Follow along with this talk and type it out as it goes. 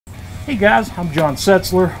Hey guys, I'm John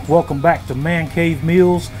Setzler. Welcome back to Man Cave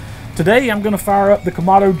Meals. Today I'm going to fire up the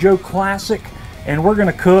Kamado Joe Classic and we're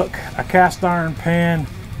going to cook a cast iron pan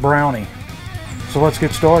brownie. So let's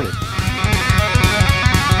get started.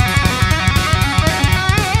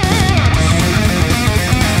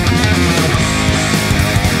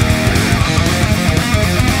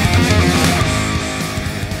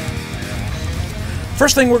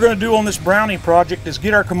 First thing we're going to do on this brownie project is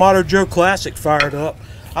get our Kamado Joe Classic fired up.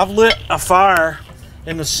 I've lit a fire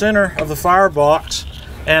in the center of the firebox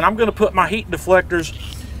and I'm going to put my heat deflectors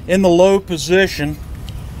in the low position,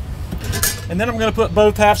 and then I'm going to put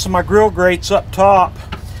both halves of my grill grates up top,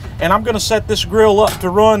 and I'm going to set this grill up to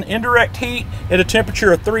run indirect heat at a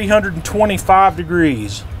temperature of 325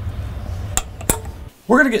 degrees.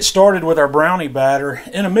 We're going to get started with our brownie batter.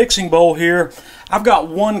 In a mixing bowl here, I've got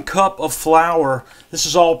 1 cup of flour. This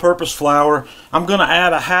is all-purpose flour. I'm going to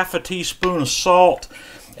add a half a teaspoon of salt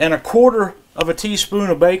and 1/4 of a teaspoon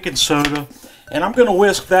of baking soda, and I'm going to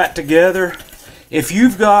whisk that together. If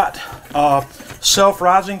you've got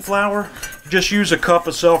self-rising flour, just use a cup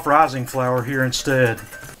of self-rising flour here instead.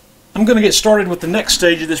 I'm going to get started with the next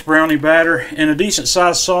stage of this brownie batter. In a decent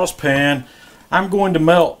sized saucepan, I'm going to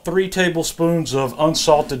melt 3 tablespoons of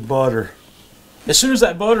unsalted butter. As soon as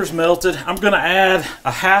that butter's melted, I'm going to add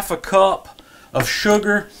a half a cup of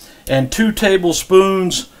sugar and 2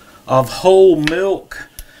 tablespoons of whole milk.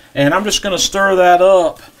 And I'm just going to stir that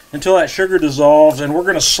up until that sugar dissolves, and we're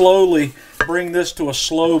going to slowly bring this to a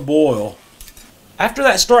slow boil. After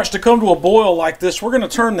that starts to come to a boil like this, we're going to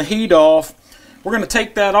turn the heat off. We're going to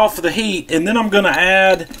take that off of the heat, and then I'm going to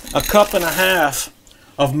add 1.5 cups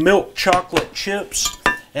of milk chocolate chips,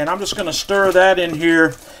 and I'm just going to stir that in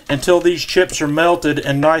here until these chips are melted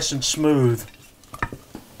and nice and smooth.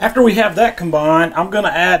 After we have that combined, I'm going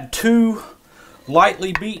to add 2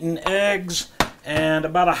 lightly beaten eggs and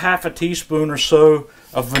about a half a teaspoon or so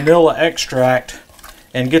of vanilla extract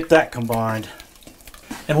and get that combined.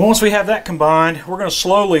 And once we have that combined, we're going to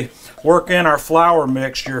slowly work in our flour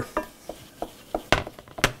mixture.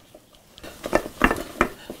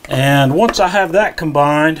 And once I have that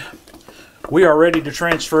combined, we are ready to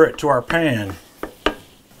transfer it to our pan.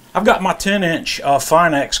 I've got my 10-inch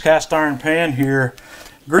Finex cast iron pan here,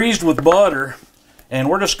 greased with butter, and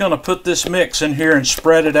we're just going to put this mix in here and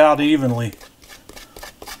spread it out evenly.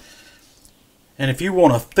 And if you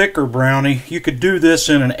want a thicker brownie, you could do this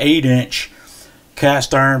in an 8-inch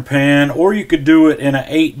cast iron pan, or you could do it in an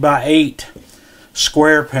 8x8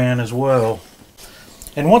 square pan as well.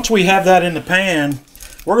 And once we have that in the pan,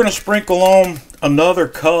 we're going to sprinkle on another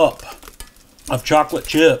cup of chocolate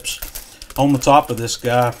chips on the top of this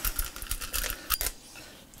guy.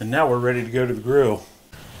 And now we're ready to go to the grill.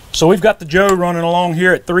 So we've got the Joe running along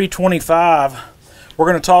here at 325. We're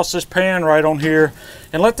going to toss this pan right on here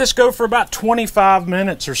and let this go for about 25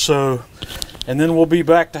 minutes or so, and then we'll be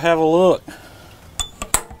back to have a look.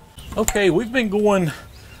 Okay, we've been going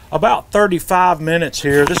about 35 minutes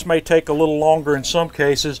here. This may take a little longer in some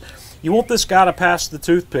cases. You want this guy to pass the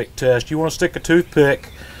toothpick test. You want to stick a toothpick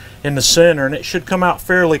in the center and it should come out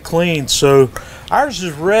fairly clean. So ours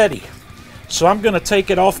is ready. So I'm going to take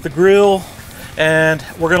it off the grill and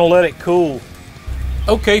we're going to let it cool.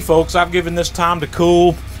 Okay folks, I've given this time to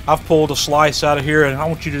cool. I've pulled a slice out of here and I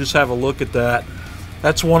want you to just have a look at that.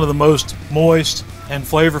 That's one of the most moist and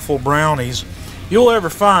flavorful brownies you'll ever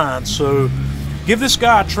find. So give this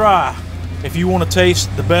guy a try if you want to taste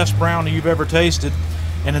the best brownie you've ever tasted.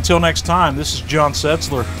 And until next time, this is John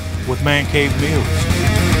Setzler with Man Cave Meals.